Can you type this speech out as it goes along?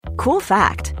Cool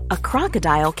fact, a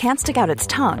crocodile can't stick out its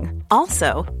tongue.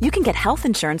 Also, you can get health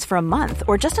insurance for a month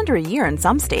or just under a year in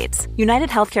some states. United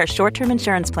Healthcare short-term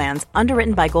insurance plans,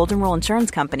 underwritten by Golden Rule Insurance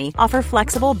Company, offer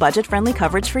flexible, budget-friendly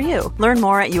coverage for you. Learn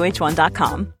more at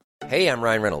uh1.com. Hey, I'm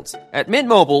Ryan Reynolds. At Mint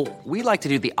Mobile, we like to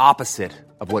do the opposite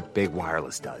of what Big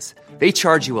Wireless does. They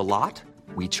charge you a lot,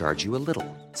 we charge you a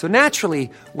little. So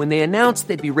naturally, when they announced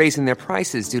they'd be raising their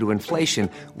prices due to inflation,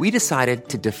 we decided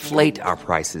to deflate our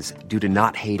prices due to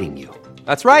not hating you.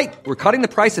 That's right. We're cutting the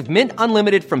price of Mint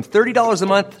Unlimited from $30 a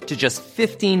month to just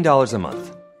 $15 a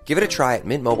month. Give it a try at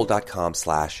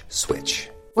mintmobile.com/switch.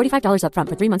 $45 up front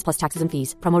for 3 months plus taxes and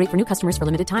fees. Promo rate for new customers for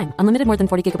limited time. Unlimited more than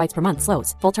 40 gigabytes per month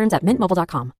slows. Full terms at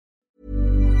mintmobile.com.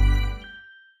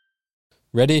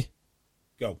 Ready?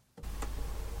 Go.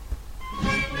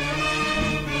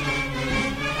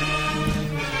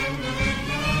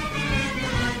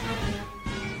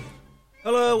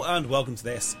 Hello and welcome to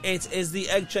this. It is the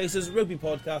Egg Chasers Rugby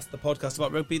Podcast, the podcast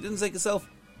about rugby. It doesn't take itself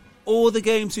or the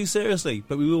game too seriously,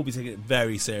 but we will be taking it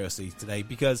very seriously today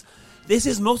because this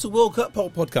is not a World Cup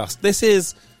podcast. This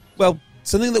is, well,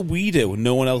 something that we do and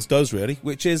no one else does really,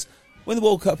 which is when the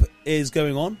World Cup is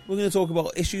going on, we're going to talk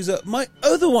about issues that might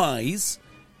otherwise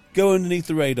go underneath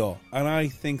the radar, and I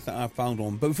think that I've found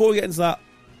one. But before we get into that,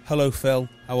 hello Phil,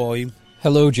 how are you?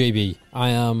 Hello JB.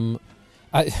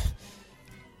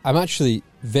 I'm actually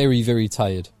very, very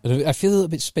tired. And I feel a little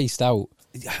bit spaced out.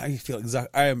 I feel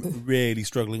exactly. I am really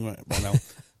struggling right now,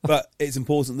 but it's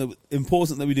important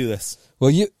that we do this. Well,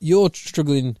 you're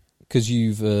struggling because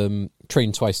you've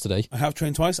trained twice today. I have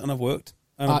trained twice and I've worked.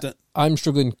 And I'm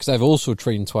struggling because I've also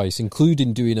trained twice,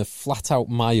 including doing a flat-out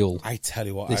mile. I tell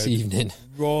you what, this evening.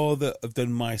 Rather have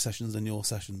done my sessions than your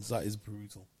sessions. That is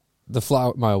brutal. The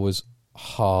flat-out mile was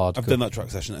hard. I've done that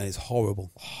track session and it's horrible.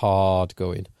 Hard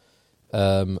going.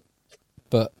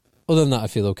 But other than that, I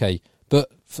feel okay.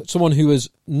 But for someone who has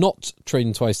not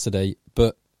trained twice today,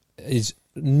 but is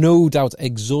no doubt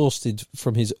exhausted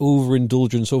from his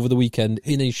overindulgence over the weekend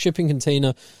in a shipping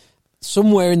container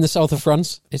somewhere in the south of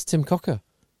France, it's Tim Cocker.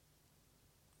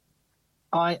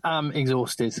 I am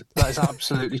exhausted. That is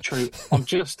absolutely true. I'm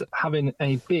just having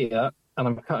a beer and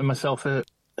I'm cutting myself a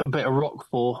bit of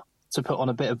Roquefort to put on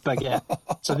a bit of baguette.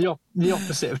 So the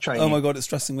opposite of training. Oh my God, it's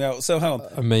stressing me out. So hang on.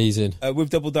 Amazing. We've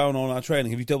doubled down on our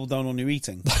training. Have you doubled down on your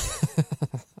eating?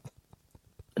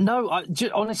 No,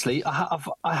 honestly, I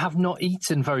have not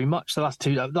eaten very much the last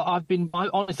 2 days. I have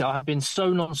been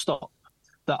so non-stop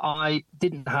that I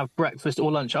didn't have breakfast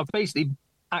or lunch. I've basically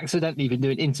accidentally been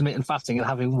doing intermittent fasting and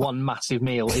having one massive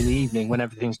meal in the evening when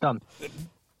everything's done.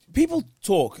 People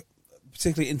talk,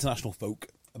 particularly international folk,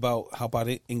 about how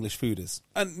bad English food is.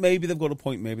 And maybe they've got a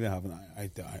point, maybe they haven't. I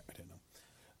don't know.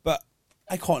 But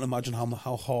I can't imagine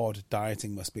how hard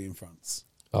dieting must be in France.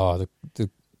 Oh,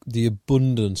 the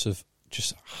abundance of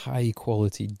just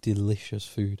high-quality, delicious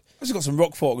food. I've just got some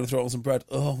Roquefort, I'm going to throw it on some bread.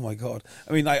 Oh, my God.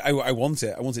 I mean, I want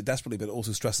it. I want it desperately, but it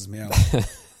also stresses me out.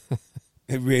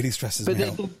 It really stresses me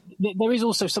out. There is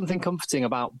also something comforting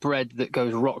about bread that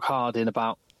goes rock hard in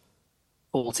about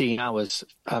 14 hours.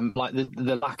 Like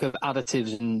the lack of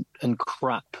additives and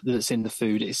crap that's in the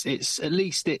food. It's at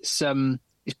least it's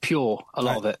pure, a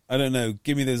lot of it. I don't know.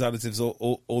 Give me those additives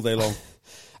all day long.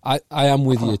 I am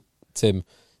with you, Tim.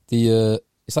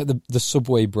 It's like the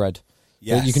Subway bread.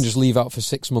 Yes. That you can just leave out for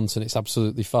 6 months and it's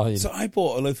absolutely fine. So I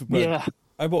bought a loaf of bread. Yeah.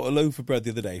 I bought a loaf of bread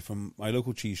the other day from my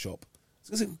local cheese shop.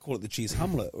 I was going to call it the Cheese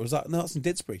Hamlet, or is that? No, that's in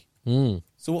Didsbury.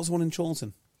 So what's the one in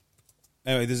Chorlton?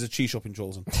 Anyway, there's a cheese shop in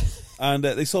Chorlton. And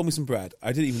they sold me some bread.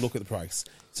 I didn't even look at the price.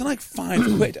 It's like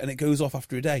 £5 and it goes off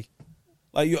after a day.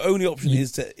 Like, your only option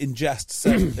is to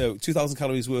ingest 2,000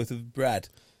 calories worth of bread.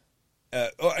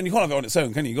 And you can't have it on its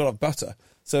own, can you? You've got to have butter.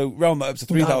 So round that up to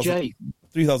 3,000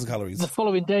 calories. The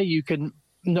following day you can,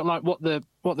 not like what the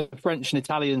French and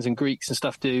Italians and Greeks and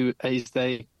stuff do is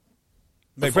they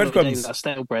make breadcrumbs. That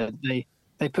stale bread, they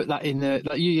put that in there.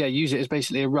 Like use it as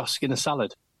basically a rusk in a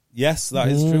salad. Yes, that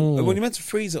is true. Well, you're meant to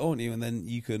freeze it, aren't you? And then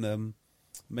you can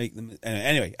make them.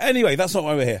 Anyway, that's not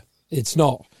why we're here. It's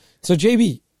not. So,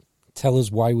 JB, tell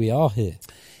us why we are here.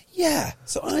 Yeah.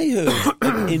 So I heard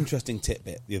an interesting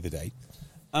tidbit the other day,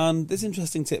 and this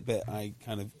interesting tidbit I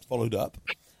kind of followed up,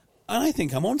 and I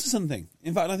think I'm onto something.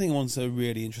 In fact, I think I'm onto a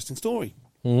really interesting story.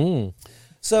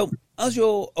 So, as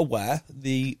you're aware,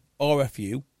 the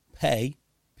RFU pay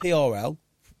PRL,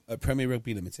 Premier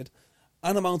Rugby Limited,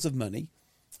 an amount of money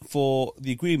for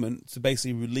the agreement to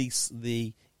basically release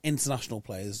the international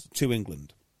players to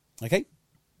England. Okay?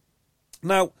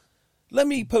 Now, let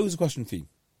me pose a question for you.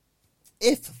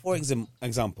 If, for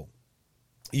example,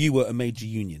 you were a major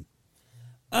union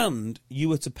and you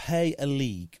were to pay a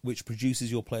league which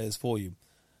produces your players for you,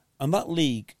 And that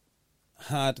league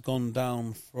had gone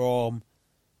down from,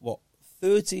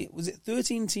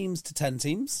 13 teams to 10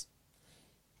 teams?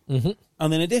 Mm-hmm.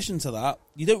 And in addition to that,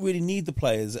 you don't really need the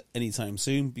players anytime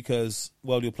soon because,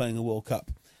 well, you're playing a World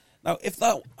Cup. Now, if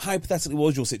that hypothetically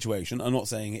was your situation, I'm not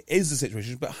saying it is the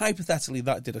situation, but hypothetically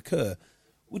that did occur,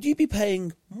 would you be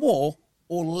paying more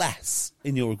or less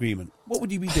in your agreement? What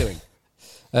would you be doing?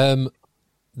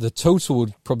 The total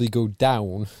would probably go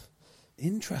down.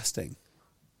 Interesting.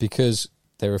 Because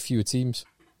there are fewer teams.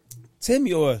 Tim,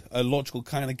 you're a logical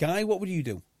kind of guy. What would you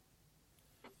do?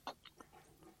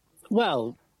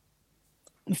 Well,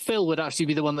 Phil would actually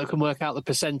be the one that can work out the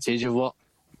percentage of what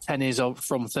 10 is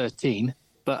from 13.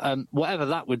 But whatever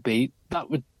that would be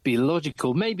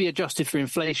logical. Maybe adjusted for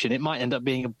inflation, it might end up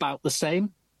being about the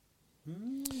same.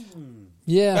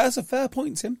 Yeah. That's a fair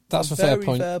point, Tim. That's a very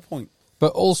fair point.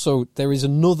 But also, there is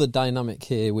another dynamic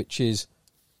here, which is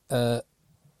the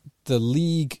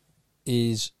league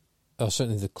is, or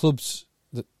certainly the clubs,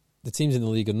 the teams in the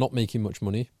league are not making much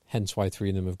money, hence why 3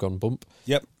 of them have gone bump.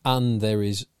 Yep. And there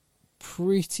is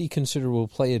pretty considerable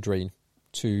player drain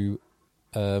to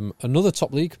another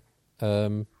top league,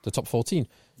 the top 14,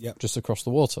 just across the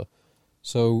water.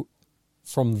 So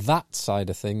from that side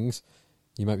of things,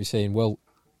 you might be saying, well,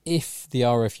 if the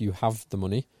RFU have the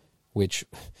money, which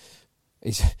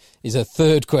is a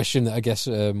third question that I guess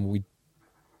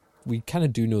we kind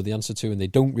of do know the answer to, and they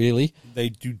don't really. They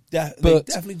do. They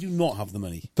definitely do not have the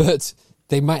money. But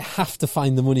they might have to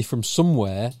find the money from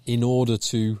somewhere in order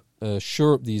to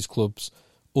shore up these clubs.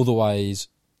 Otherwise,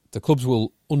 the clubs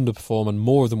will underperform and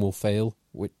more of them will fail,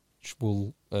 which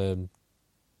will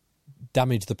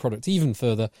damage the product even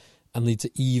further and lead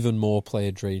to even more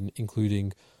player drain,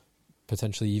 including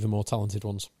potentially even more talented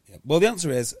ones. Yeah. Well, the answer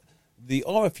is the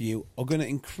RFU are going to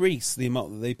increase the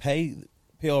amount that they pay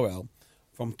PRL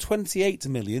from 28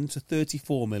 million to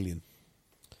 34 million.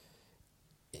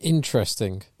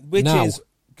 Interesting. Which now, is,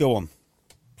 go on,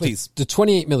 please. The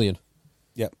 28 million.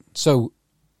 Yep. So,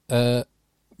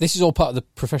 this is all part of the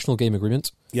professional game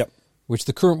agreement. Yep. Which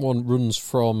the current one runs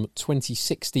from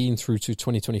 2016 through to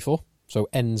 2024. So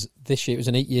ends this year. It was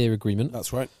an 8-year agreement.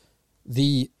 That's right.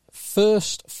 The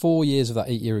first 4 years of that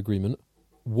 8-year agreement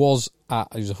was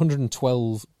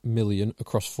 112 million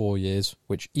across 4 years,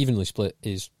 which evenly split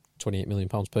is £28 million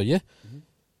per year. Mm-hmm.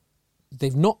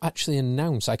 They've not actually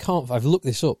announced. I've looked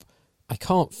this up. I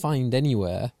can't find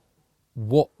anywhere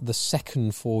what the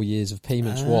second 4 years of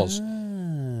payments was.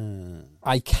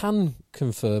 I can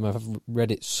confirm, I've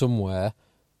read it somewhere,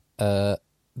 that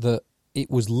it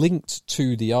was linked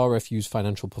to the RFU's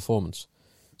financial performance.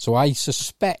 So I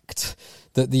suspect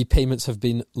that the payments have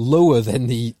been lower than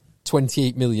the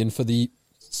 28 million for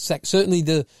certainly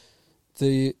the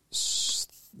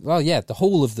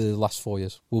whole of the last 4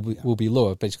 years will be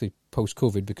lower, basically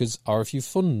post-COVID, because RFU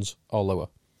funds are lower.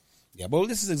 Yeah, well,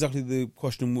 this is exactly the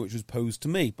question which was posed to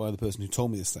me by the person who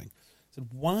told me this thing. I said,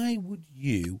 why would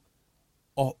you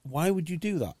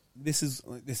do that? This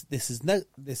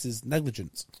is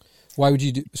negligence. Why would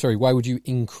you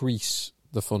increase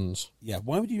the funds? Yeah,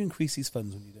 why would you increase these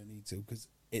funds when you don't need to? Because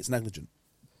it's negligent.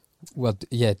 Well,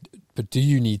 yeah, but do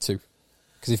you need to?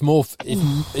 Because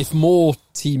if more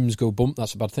teams go bump,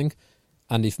 that's a bad thing.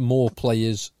 And if more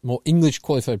English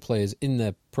qualified players in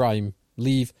their prime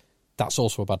leave, that's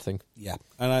also a bad thing. Yeah,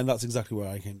 and that's exactly where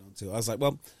I came down to. I was like,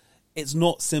 well, it's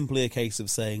not simply a case of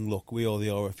saying, look, we are the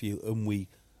RFU and we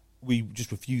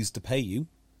just refuse to pay you.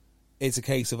 It's a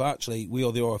case of actually, we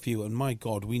are the RFU and my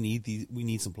God, we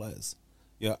need some players.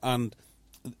 Yeah, and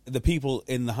the people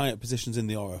in the higher positions in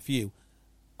the RFU,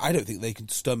 I don't think they can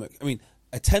stomach. I mean,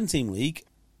 a 10-team league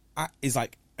is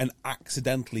like an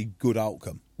accidentally good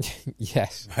outcome.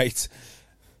 Yes. Right?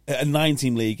 A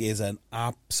 9-team league is an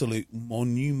absolute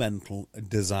monumental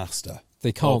disaster.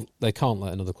 They can't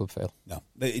let another club fail. No,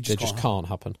 it just can't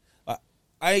happen.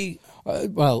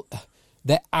 Well,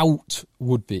 their out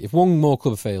would be, if one more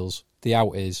club fails, the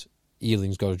out is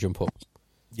Ealing's got to jump up.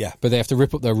 Yeah. But they have to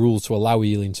rip up their rules to allow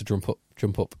Ealing to jump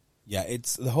up. Yeah,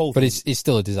 it's the whole But thing. it's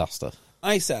still a disaster.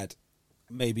 I said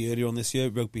maybe earlier on this year,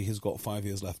 rugby has got 5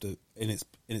 years left in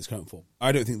its current form.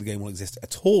 I don't think the game will exist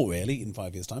at all, really, in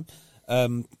 5 years' time.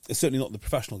 It's certainly not the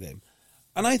professional game.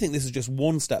 And I think this is just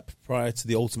one step prior to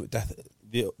the ultimate death,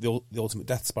 the ultimate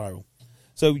death spiral.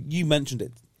 So you mentioned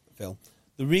it, Phil.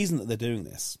 The reason that they're doing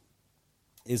this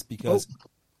is because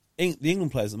the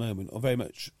England players at the moment are very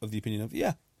much of the opinion of,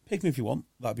 yeah, pick me if you want,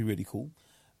 that'd be really cool.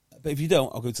 But if you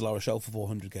don't, I'll go to La Rochelle for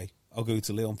 400k. I'll go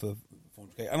to Lyon for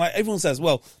 400k. And everyone says,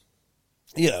 well,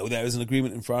 there is an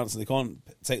agreement in France and they can't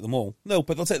take them all. No,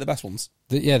 but they'll take the best ones.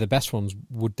 The best ones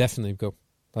would definitely go.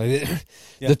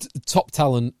 The top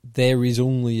talent, there is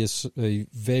only a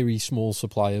very small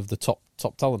supply of the top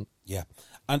talent. Yeah.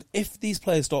 And if these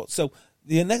players start... So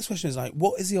the next question is like,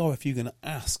 what is the RFU going to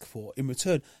ask for in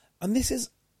return? And this is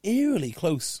eerily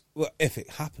close, well, if it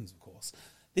happens, of course,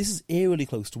 this is eerily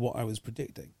close to what I was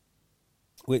predicting,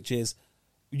 which is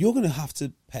you're going to have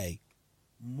to pay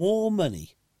more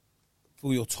money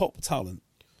for your top talent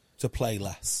to play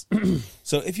less.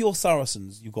 So if you're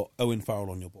Saracens, you've got Owen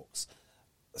Farrell on your books.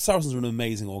 Saracens are an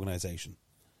amazing organisation,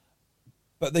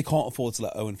 but they can't afford to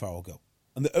let Owen Farrell go.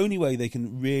 And the only way they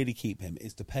can really keep him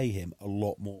is to pay him a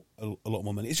lot more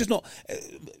money. It's just not,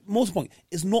 more to the point,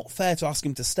 it's not fair to ask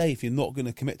him to stay if you're not going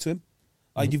to commit to him.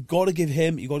 Like, you've got to give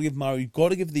him, you've got to give Mario, you've got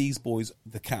to give these boys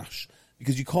the cash,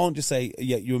 because you can't just say,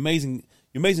 yeah, you're amazing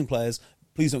players,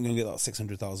 please don't go and get that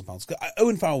 £600,000.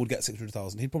 Owen Farrell would get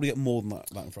 600,000. He'd probably get more than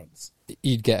that in France.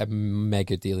 He'd get a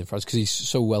mega deal in France because he's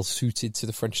so well suited to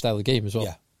the French style of game as well.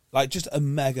 Yeah, like just a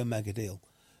mega deal.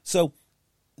 So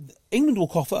England will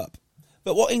cough up,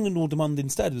 but what England will demand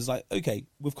instead is like, okay,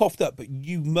 we've coughed up, but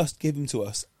you must give him to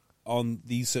us on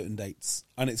these certain dates,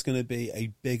 and it's going to be a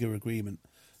bigger agreement.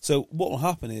 So what will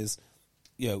happen is,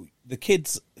 the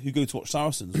kids who go to watch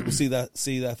Saracens will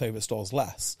see their favourite stars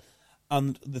less.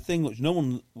 And the thing which no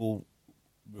one will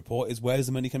report is, where is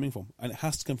the money coming from? And it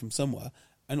has to come from somewhere,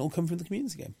 and it'll come from the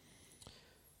community game.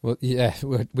 Well, yeah,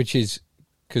 which is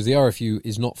because the RFU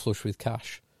is not flush with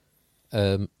cash.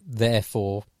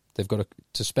 Therefore, they've got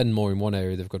to spend more in one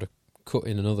area, they've got to cut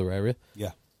in another area.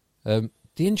 Yeah. The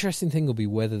interesting thing will be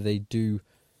whether they do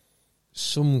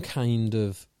some kind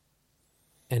of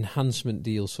enhancement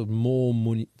deal, so more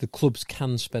money, the clubs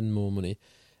can spend more money,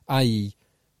 i.e.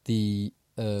 the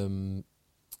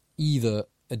either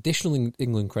additional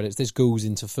England credits, this goes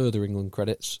into further England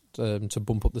credits to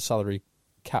bump up the salary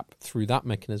cap through that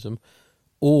mechanism,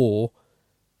 or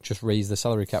just raise the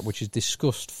salary cap, which is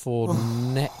discussed for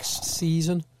next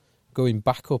season, going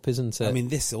back up, isn't it? I mean,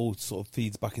 this all sort of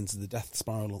feeds back into the death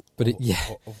spiral of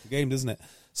the game, doesn't it?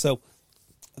 So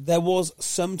there was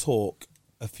some talk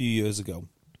a few years ago,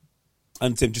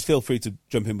 and Tim, just feel free to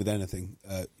jump in with anything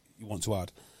you want to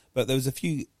add. But there was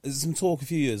some talk a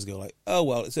few years ago, like, oh,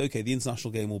 well, it's okay, the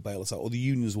international game will bail us out, or the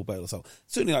unions will bail us out.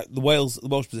 Certainly, like, the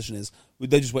Welsh position is,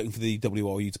 they're just waiting for the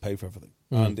WRU to pay for everything.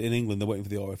 And in England, they're waiting for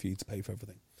the RFU to pay for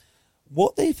everything.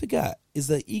 What they forget is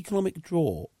the economic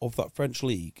draw of that French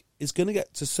league is going to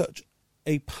get to such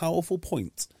a powerful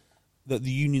point that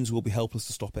the unions will be helpless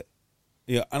to stop it.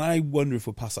 Yeah, and I wonder if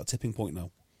we're past that tipping point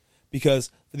now.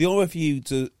 Because for the RFU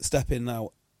to step in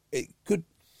now, it's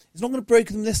not going to break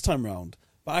them this time round,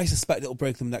 but I suspect it'll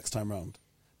break them next time round.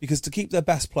 Because to keep their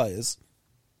best players,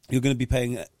 you're going to be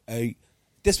paying a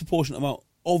disproportionate amount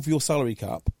of your salary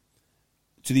cap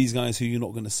to these guys who you're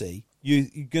not going to see. You're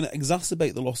going to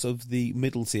exacerbate the loss of the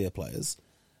middle tier players,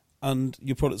 and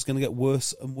your product's going to get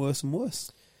worse and worse and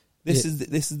worse. This is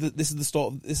the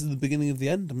start. This is the beginning of the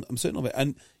end. I'm certain of it.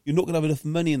 And you're not going to have enough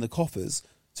money in the coffers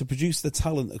to produce the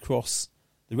talent across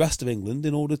the rest of England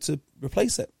in order to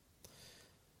replace it.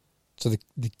 So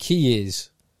the key is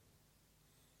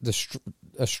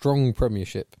a strong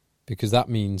Premiership, because that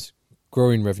means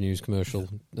growing revenues, commercial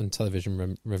and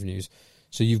television revenues.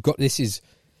 So you've got, this is,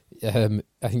 I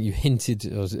think you hinted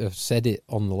or said it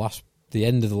on the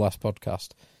end of the last podcast.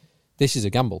 This is a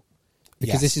gamble,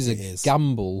 because this is a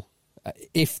gamble.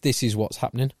 If this is what's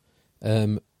happening,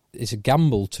 it's a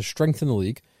gamble to strengthen the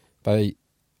league by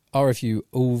RFU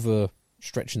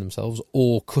overstretching themselves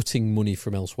or cutting money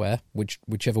from elsewhere,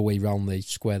 whichever way round they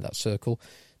square that circle.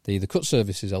 They either cut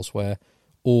services elsewhere,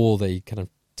 or they kind of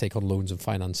take on loans and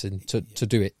financing to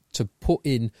do it, to put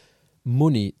in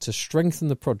money to strengthen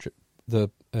the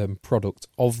product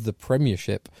of the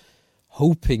Premiership,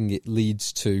 hoping it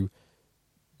leads to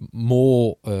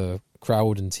more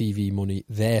crowd and TV money.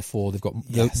 Therefore, they've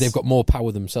got more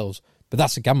power themselves. But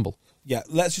that's a gamble. Yeah,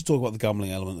 let's just talk about the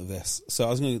gambling element of this. So I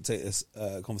was going to take this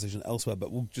conversation elsewhere,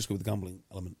 but we'll just go with the gambling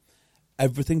element.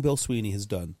 Everything Bill Sweeny has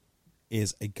done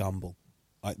is a gamble.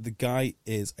 Like, the guy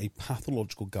is a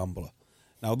pathological gambler.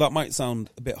 Now, that might sound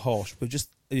a bit harsh, but just,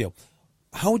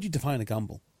 how would you define a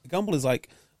gamble? A gamble is like,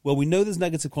 well, we know there's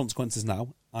negative consequences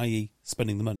now, i.e.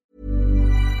 spending the money.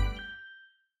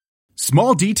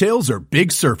 Small details are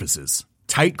big surfaces.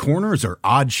 Tight corners are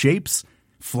odd shapes.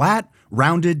 Flat,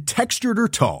 rounded, textured, or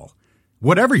tall.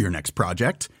 Whatever your next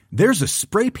project, there's a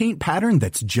spray paint pattern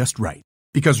that's just right.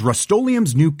 Because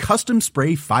Rust-Oleum's new Custom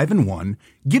Spray 5-in-1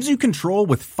 gives you control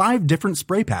with 5 different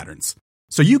spray patterns.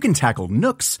 So you can tackle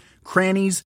nooks,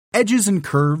 crannies, edges, and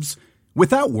curves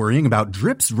without worrying about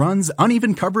drips, runs,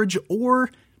 uneven coverage,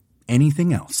 or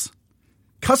anything else.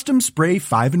 Custom Spray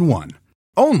 5-in-1.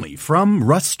 Only from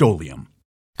Rust-Oleum.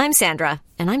 I'm Sandra,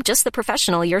 and I'm just the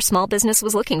professional your small business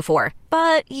was looking for.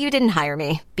 But you didn't hire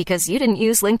me because you didn't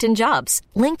use LinkedIn Jobs.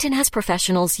 LinkedIn has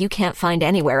professionals you can't find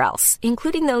anywhere else,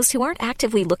 including those who aren't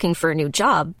actively looking for a new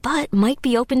job, but might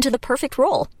be open to the perfect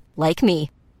role, like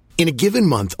me. In a given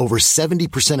month, over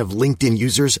 70% of LinkedIn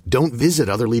users don't visit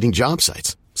other leading job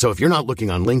sites. So if you're not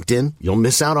looking on LinkedIn, you'll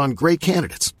miss out on great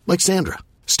candidates like Sandra.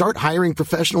 Start hiring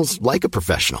professionals like a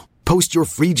professional. Post your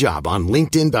free job on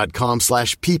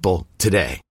linkedin.com/people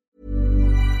today.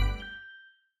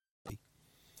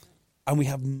 And we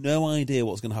have no idea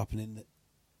what's going to happen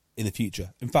in the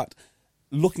future. In fact,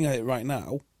 looking at it right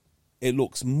now, it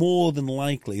looks more than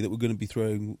likely that we're going to be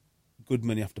throwing good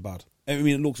money after bad. I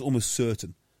mean, it looks almost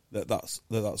certain that's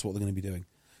what they're going to be doing.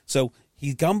 So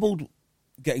he gambled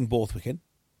getting Borthwick in.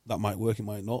 That might work, it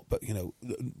might not. But, you know,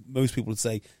 most people would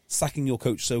say sacking your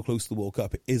coach so close to the World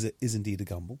Cup is indeed a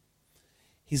gamble.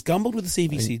 He's gambled with the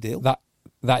CVC deal.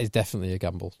 That is definitely a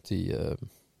gamble. It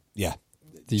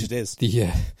just is.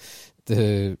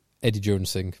 The Eddie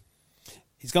Jones thing.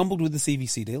 He's gambled with the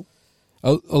CVC deal.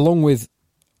 Along with,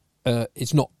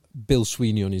 it's not Bill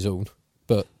Sweeny on his own,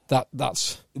 but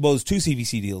that's... Well, there's two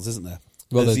CVC deals, isn't there?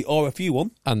 Well, there's the RFU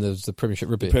one. And there's the Premiership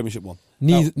Rugby. The Premiership one.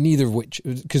 Neither of which...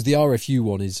 Because the RFU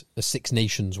one is a Six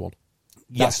Nations one.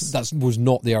 Yes. That was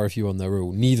not the RFU on their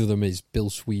own. Neither of them is Bill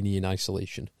Sweeny in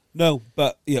isolation. No,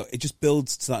 but, you know, it just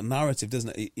builds to that narrative,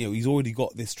 doesn't it? You know, he's already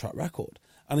got this track record.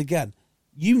 And again,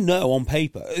 you know on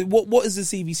paper, what is the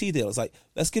CVC deal? It's like,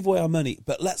 let's give away our money,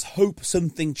 but let's hope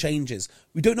something changes.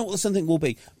 We don't know what the something will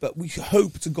be, but we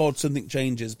hope to God something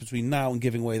changes between now and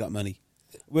giving away that money.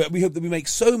 We hope that we make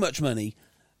so much money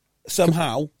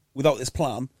somehow without this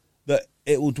plan that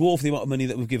it will dwarf the amount of money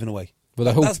that we've given away.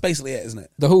 Well, that's basically it, isn't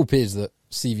it? The hope is that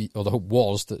the hope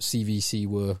was that CVC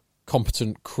were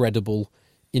competent, credible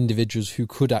individuals who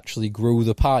could actually grow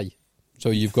the pie. So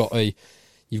you've got a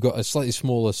slightly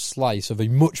smaller slice of a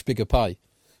much bigger pie.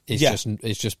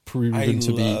 It's just proven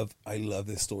to be. I love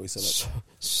this story so much.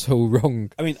 So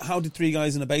wrong. I mean, how did three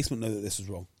guys in a basement know that this was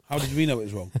wrong? How did we know it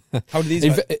was wrong? How did these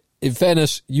guys? In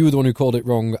fairness, you were the one who called it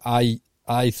wrong. I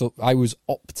thought I was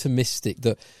optimistic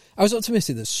that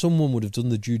someone would have done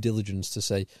the due diligence to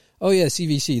say, oh yeah,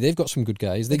 CVC, they've got some good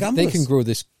guys. They can grow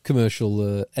this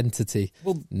commercial entity.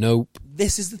 Well, nope.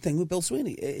 This is the thing with Bill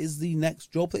Sweeny. It is the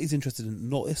next job that he's interested in,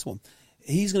 not this one.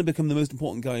 He's going to become the most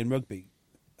important guy in rugby,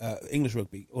 English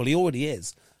rugby. Well, he already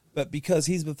is. But because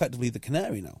he's effectively the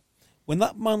canary now. When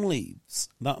that man leaves,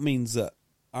 that means that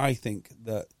I think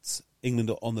that England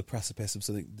are on the precipice of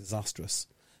something disastrous.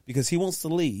 Because he wants to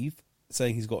leave,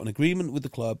 saying he's got an agreement with the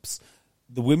clubs,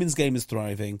 the women's game is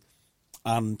thriving,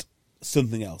 and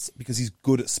something else. Because he's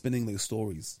good at spinning those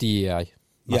stories. DEI.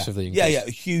 Massively increased.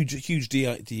 Huge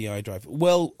DEI drive.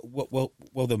 Well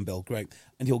done, Bill. Great.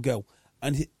 And he'll go.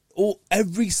 And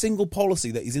every single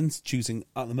policy that he's instituting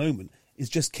at the moment is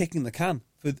just kicking the can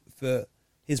for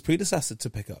his predecessor to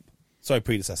pick up.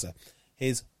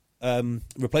 His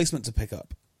replacement to pick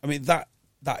up. I mean, that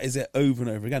is it over and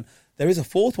over again. There is a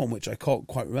fourth one which I can't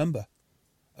quite remember.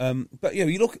 But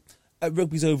you look at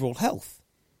rugby's overall health.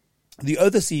 The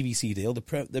other CVC deal,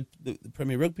 the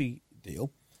Premier Rugby deal,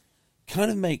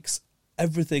 kind of makes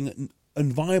everything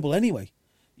unviable anyway.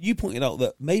 You pointed out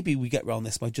that maybe we get around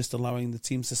this by just allowing the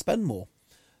teams to spend more.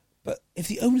 But if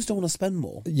the owners don't want to spend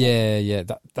more... Yeah,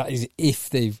 that is if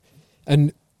they've...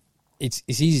 And it's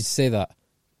easy to say that,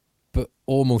 but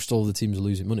almost all the teams are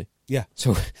losing money. Yeah.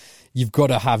 So you've got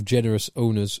to have generous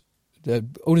owners,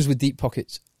 owners with deep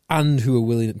pockets, and who are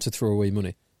willing to throw away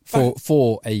money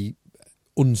for a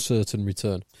uncertain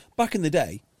return. Back in the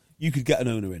day, you could get an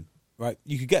owner in, right?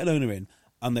 You could get an owner in,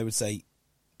 and they would say,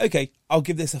 okay, I'll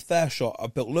give this a fair shot.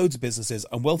 I've built loads of businesses.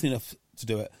 I'm wealthy enough to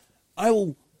do it. I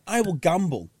will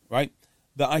gamble, right,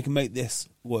 that I can make this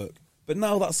work. But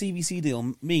now that CVC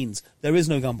deal means there is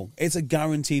no gamble. It's a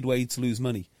guaranteed way to lose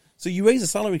money. So you raise a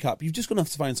salary cap, you've just going to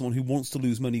have to find someone who wants to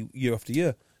lose money year after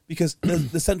year because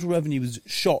the central revenue is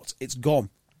shot. It's gone.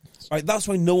 Right? That's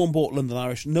why no one bought London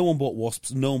Irish, no one bought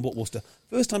Wasps, no one bought Worcester.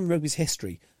 First time in rugby's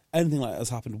history anything like that has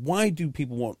happened. Why do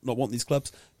people not want these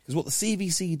clubs? Because what the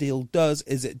CVC deal does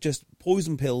is it just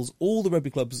poison pills all the rugby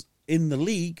clubs in the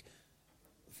league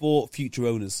for future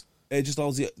owners. It just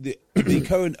allows the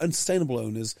current unsustainable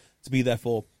owners to be there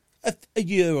for a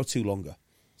year or two longer.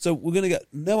 So we're going to get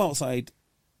no outside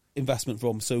investment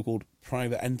from so-called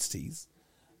private entities.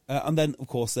 And then, of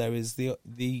course, there is the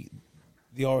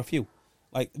RFU.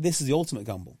 Like, this is the ultimate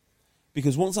gamble.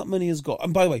 Because once that money has got...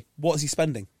 And by the way, what is he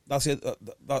spending? That's the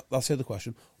other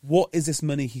question. What is this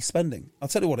money he's spending? I'll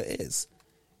tell you what it is.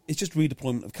 it's just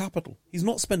redeployment of capital. He's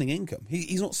not spending income.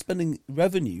 He's not spending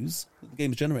revenues that the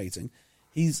game is generating.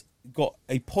 He's got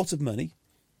a pot of money,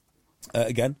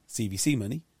 again, CVC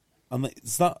money, and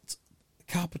it's that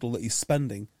capital that he's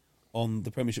spending on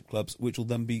the Premiership clubs, which will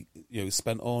then be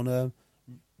spent on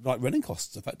running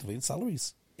costs, effectively, and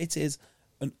salaries. It is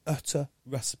an utter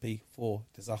recipe for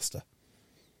disaster.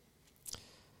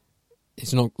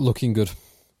 It's not looking good.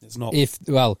 It's not.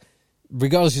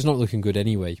 Regardless, it's not looking good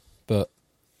anyway. But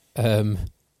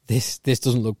this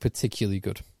doesn't look particularly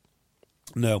good.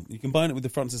 No, you combine it with the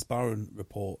Francis Barron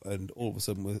report, and all of a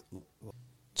sudden,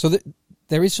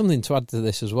 there is something to add to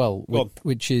this as well,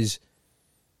 which is,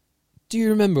 do you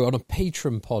remember on a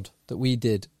Patreon pod that we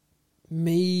did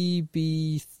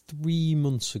maybe 3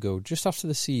 months ago, just after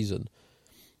the season,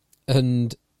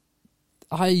 and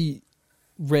I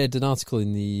read an article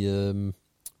in the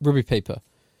rugby paper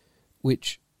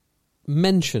which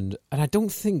mentioned, and I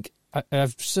don't think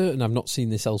I've not seen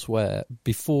this elsewhere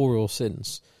before or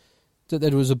since, that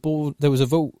there was a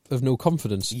vote of no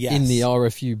confidence in the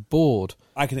RFU board.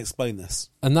 I can explain this,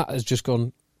 and that has just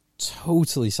gone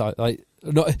totally silent.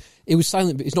 It was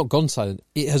silent, but it's not gone silent.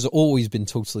 It has always been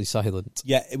totally silent.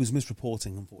 Yeah, it was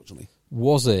misreporting, unfortunately.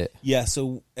 Was it? Yeah,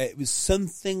 so it was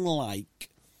something like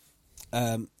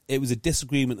it was a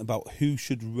disagreement about who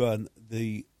should run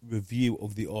the review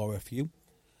of the RFU.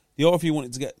 The RFU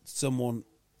wanted to get someone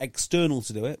external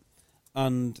to do it,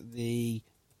 and the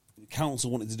council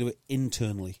wanted to do it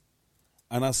internally.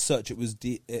 And as such, it was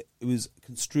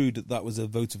construed that was a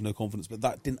vote of no confidence, but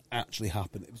that didn't actually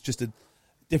happen. It was just a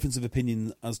difference of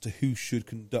opinion as to who should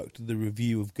conduct the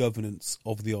review of governance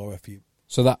of the RFU.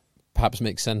 So that perhaps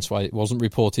makes sense why it wasn't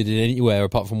reported in anywhere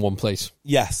apart from one place.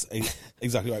 Yes,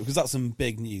 exactly right, because that's some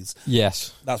big news.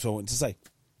 Yes. That's what I wanted to say.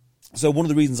 So one of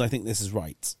the reasons I think this is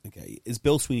right, is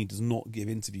Bill Sweeny does not give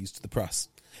interviews to the press.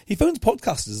 He phones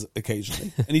podcasters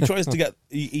occasionally, and he tries to get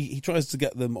he tries to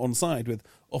get them on side with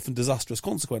often disastrous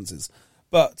consequences,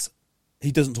 but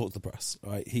he doesn't talk to the press.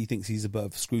 Right? He thinks he's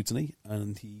above scrutiny,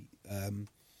 and he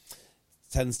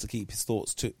tends to keep his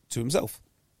thoughts to himself.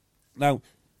 Now,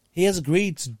 he has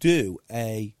agreed to do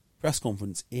a press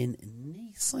conference in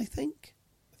Nice, I think.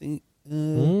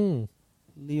 Leon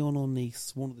or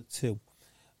Nice, one of the two.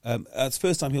 It's the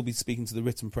first time he'll be speaking to the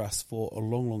written press for a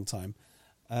long, long time.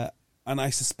 And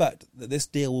I suspect that this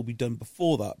deal will be done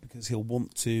before that, because he'll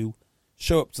want to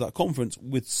show up to that conference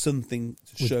with something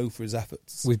to show for his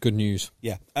efforts. With good news.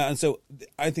 Yeah. And so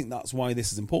I think that's why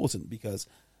this is important, because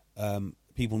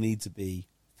people need to be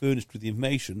furnished with the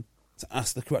information to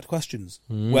ask the correct questions.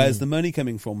 Where's the money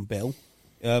coming from, Bill?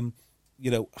 When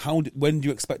do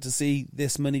you expect to see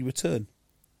this money return?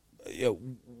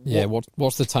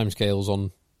 What's the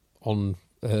timescales on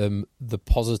the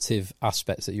positive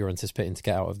aspects that you're anticipating to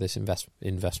get out of this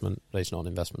investment? It's not an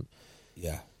investment.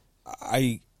 Yeah,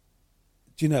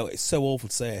 it's so awful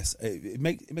to say this. It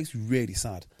makes me really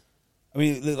sad. I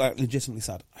mean, like, legitimately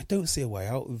sad. I don't see a way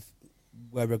out of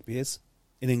where rugby is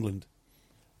in England.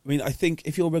 I mean, I think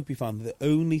if you're a rugby fan, the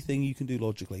only thing you can do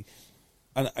logically,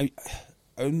 and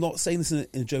I'm not saying this in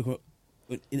a joke or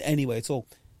in any way at all,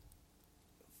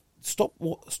 start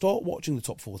watching the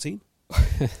top 14.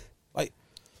 Like,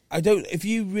 if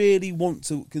you really want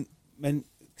to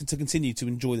continue to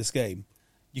enjoy this game,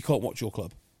 you can't watch your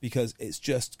club, because it's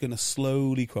just going to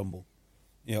slowly crumble.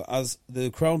 As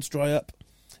the crowds dry up,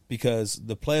 because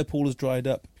the player pool has dried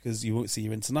up, because you won't see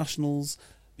your internationals,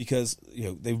 because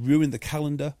they ruined the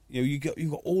calendar. You've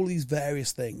got all these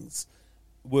various things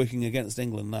working against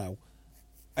England now.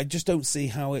 I just don't see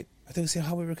how it. I don't see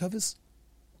how it recovers.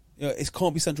 It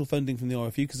can't be central funding from the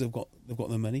RFU, because they've got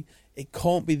no money. It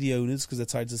can't be the owners, because they're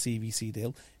tied to the CVC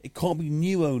deal. It can't be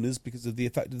new owners because of the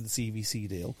effect of the CVC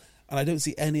deal. And I don't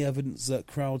see any evidence that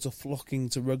crowds are flocking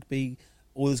to rugby,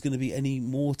 or there's going to be any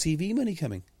more TV money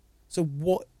coming. So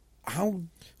what? How?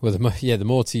 Well, the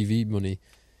more TV money,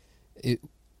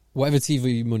 whatever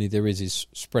TV money there is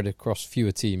spread across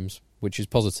fewer teams, which is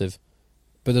positive.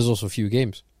 But there's also fewer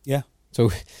games. Yeah. So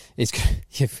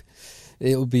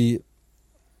it'll be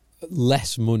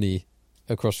less money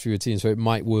across fewer teams, so it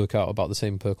might work out about the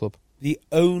same per club. The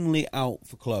only out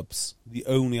for clubs, the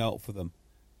only out for them,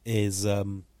 is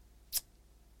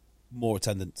more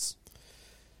attendance,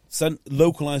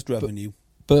 localised revenue.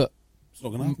 But it's not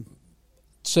going to happen.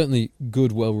 Certainly,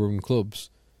 good, well-run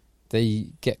clubs,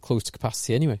 they get close to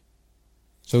capacity anyway.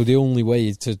 So the only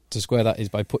way to square that is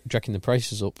by jacking the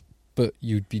prices up. But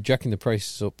you'd be jacking the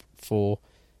prices up for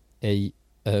a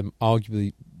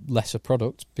arguably lesser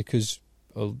product, because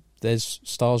there's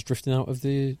stars drifting out of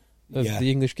the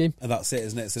English game, and that's it,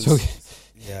 isn't it? So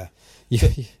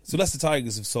So Leicester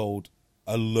Tigers have sold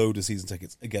a load of season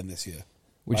tickets again this year.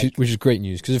 Which is great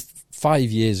news, because 5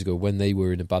 years ago, when they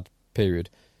were in a bad period,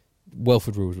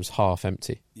 Welford Road was half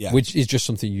empty, which is just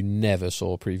something you never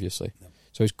saw previously. No.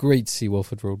 So it's great to see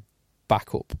Welford Road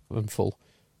back up and full.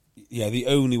 Yeah, the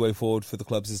only way forward for the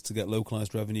clubs is to get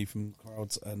localised revenue from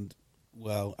crowds, and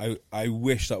well, I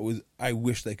wish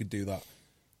they could do that,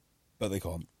 but they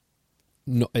can't.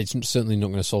 No, it's certainly not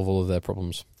going to solve all of their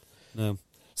problems. No.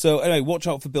 So anyway, watch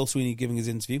out for Bill Sweeny giving his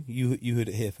interview. You heard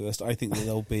it here first. I think that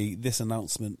there'll be this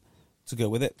announcement to go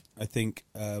with it. I think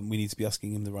we need to be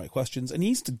asking him the right questions, and he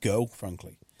needs to go,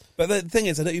 frankly. But the thing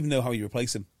is, I don't even know how you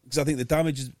replace him, because I think the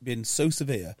damage has been so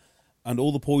severe, and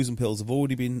all the poison pills have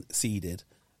already been seeded,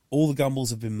 all the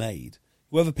gambles have been made.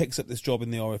 Whoever picks up this job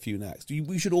in the RFU next,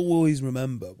 we should always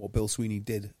remember what Bill Sweeny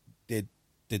did to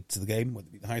the game, whether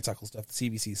it be the high tackle stuff, the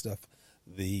CVC stuff,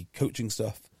 the coaching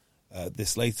stuff,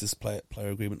 this latest player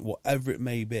agreement, whatever it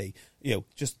may be.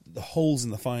 Just the holes in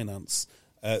the finance,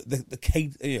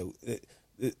 the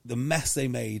mess they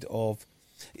made of.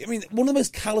 I mean, one of the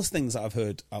most callous things that I've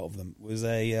heard out of them was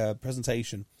a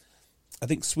presentation. I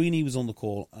think Sweeny was on the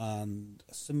call and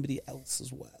somebody else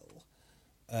as well,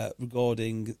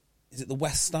 regarding, is it the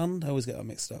West Stand? I always get that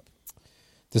mixed up.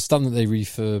 The stand that they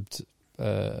refurbed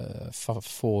 4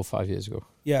 or 5 years ago.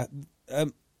 Yeah.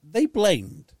 They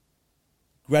blamed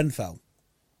Grenfell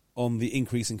on the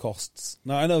increase in costs.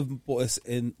 Now, I know I've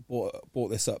brought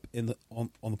this up on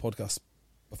the podcast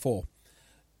before.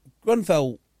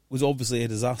 Grenfell was obviously a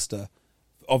disaster,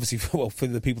 obviously for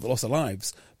the people that lost their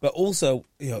lives, but also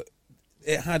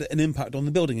it had an impact on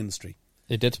the building industry.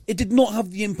 It did. It did not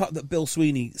have the impact that Bill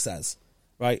Sweeny says,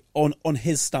 right, on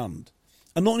his stand.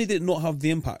 And not only did it not have the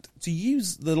impact, to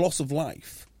use the loss of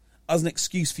life as an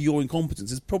excuse for your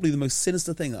incompetence is probably the most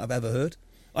sinister thing that I've ever heard.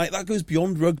 Like, that goes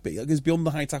beyond rugby. That goes beyond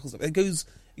the high tackle stuff. It goes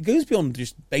beyond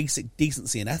just basic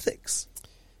decency and ethics.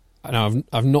 I know.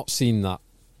 I've not seen that.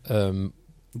 It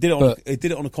did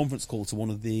it on a conference call to one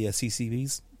of the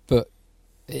CCVs. But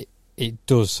it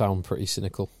does sound pretty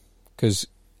cynical, because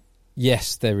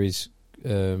yes, there is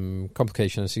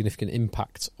complication and significant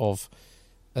impact of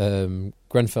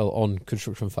Grenfell on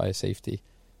construction fire safety,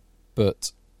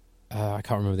 but I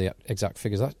can't remember the exact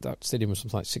figures. That stadium was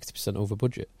something like 60% over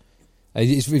budget.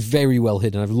 It's very well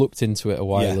hidden. I've looked into it a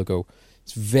while ago.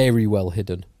 It's very well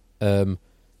hidden.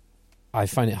 I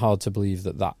find it hard to believe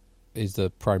that is the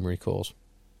primary cause.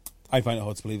 I find it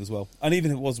hard to believe as well. And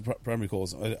even if it was a primary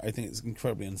cause, I think it's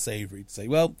incredibly unsavoury to say,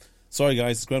 well, sorry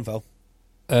guys, it's Grenfell.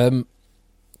 Do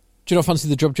you not fancy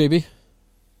the job, JB?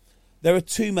 There are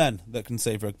 2 men that can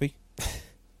save rugby.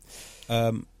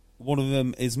 One of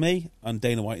them is me, and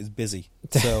Dana White is busy.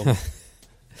 So,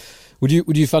 would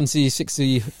you fancy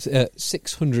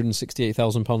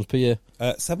 £668,000 per year?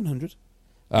 700.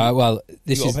 Well,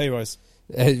 this is a pay rise.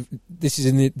 This is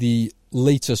in the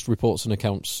latest reports and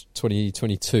accounts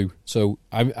 2022. So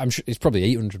I'm sure it's probably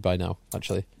 800 by now.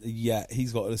 Actually, yeah,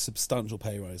 he's got a substantial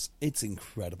pay rise. It's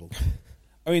incredible.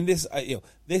 I mean, this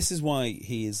is why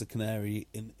he is a canary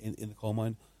in the coal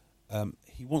mine.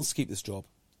 He wants to keep this job.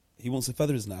 He wants to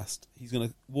feather his nest. He's going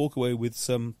to walk away with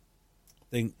something.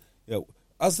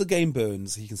 As the game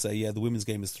burns, he can say, "Yeah, the women's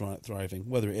game is thriving."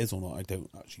 Whether it is or not, I don't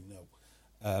actually know.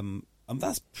 And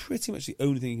that's pretty much the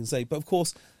only thing he can say. But of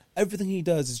course, everything he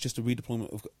does is just a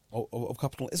redeployment of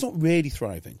capital. It's not really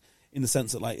thriving in the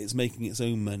sense that it's making its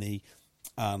own money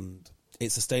and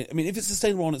it's sustainable. I mean, if it's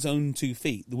sustainable on its own 2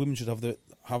 feet, the women should have their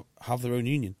own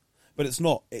union. But it's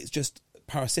not. It's just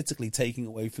parasitically taking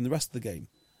away from the rest of the game.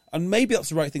 And maybe that's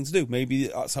the right thing to do. Maybe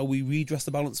that's how we redress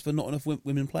the balance for not enough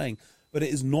women playing. But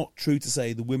it is not true to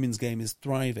say the women's game is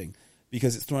thriving,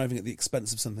 because it's thriving at the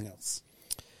expense of something else.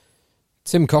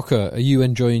 Tim Cocker, are you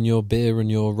enjoying your beer and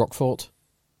your Roquefort?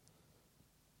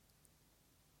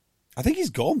 I think he's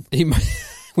gone.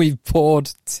 We've bored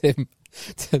Tim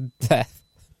to death.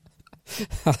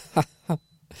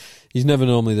 He's never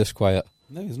normally this quiet.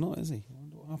 No, he's not, is he? I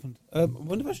wonder what happened. I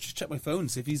wonder if I should just check my phone,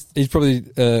 see if he's probably...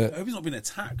 I hope he's not been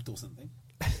attacked or something.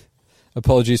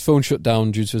 Apologies, phone shut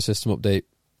down due to a system update.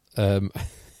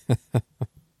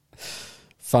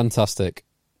 Fantastic.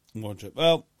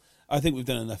 Well, I think we've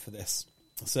done enough for this.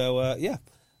 So,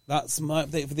 that's my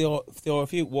update for the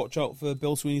RFU. Watch out for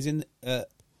Bill Sweeney's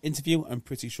interview. I'm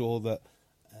pretty sure that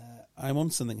I'm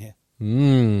on something here.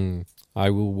 I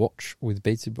will wait with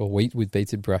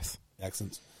bated breath.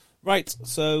 Excellent. Right,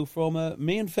 so from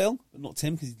me and Phil, but not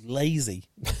Tim because he's lazy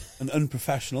and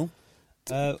unprofessional,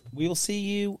 we will see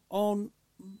you on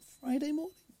Friday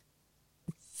morning.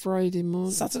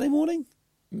 Saturday morning?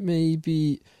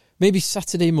 Maybe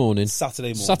Saturday morning.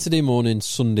 Saturday morning,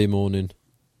 Sunday morning.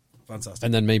 Fantastic.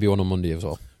 And then maybe one on Monday as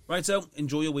well. Right, so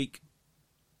enjoy your week.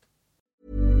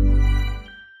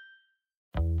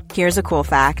 Here's a cool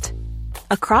fact.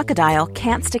 A crocodile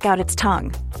can't stick out its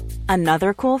tongue.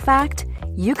 Another cool fact,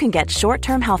 you can get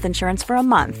short-term health insurance for a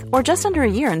month or just under a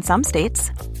year in some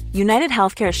states. United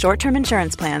Healthcare short-term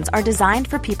insurance plans are designed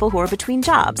for people who are between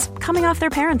jobs, coming off their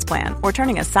parents' plan, or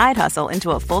turning a side hustle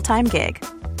into a full-time gig.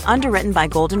 Underwritten by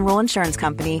Golden Rule Insurance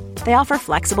Company, they offer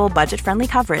flexible, budget-friendly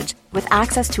coverage with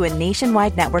access to a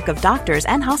nationwide network of doctors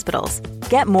and hospitals.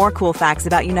 Get more cool facts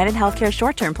about United Healthcare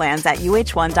short-term plans at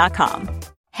uh1.com.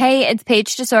 Hey, it's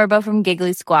Paige DeSorbo from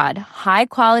Giggly Squad. High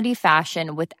quality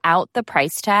fashion without the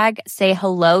price tag. Say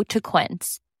hello to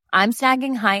Quince. I'm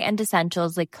snagging high-end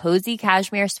essentials like cozy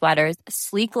cashmere sweaters,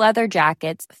 sleek leather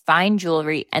jackets, fine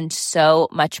jewelry, and so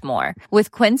much more.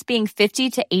 With Quince being 50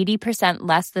 to 80%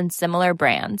 less than similar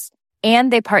brands.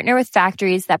 And they partner with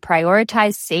factories that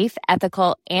prioritize safe,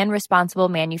 ethical, and responsible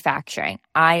manufacturing.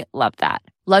 I love that.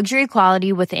 Luxury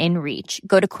quality within reach.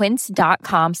 Go to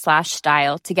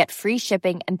quince.com/style to get free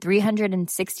shipping and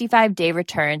 365-day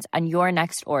returns on your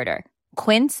next order.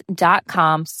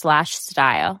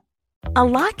 Quince.com/style. A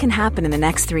lot can happen in the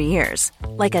next 3 years.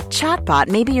 Like a chatbot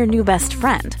may be your new best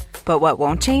friend. But what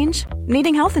won't change?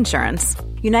 Needing health insurance.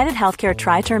 United Healthcare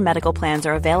Tri-Term Medical Plans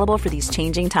are available for these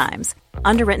changing times.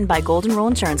 Underwritten by Golden Rule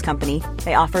Insurance Company,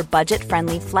 they offer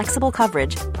budget-friendly, flexible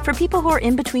coverage for people who are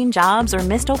in between jobs or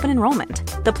missed open enrollment.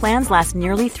 The plans last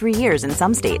nearly 3 years in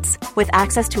some states, with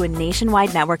access to a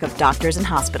nationwide network of doctors and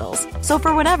hospitals. So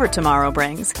for whatever tomorrow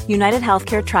brings, United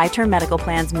Healthcare Tri-Term Medical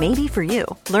Plans may be for you.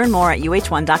 Learn more at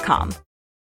uh1.com.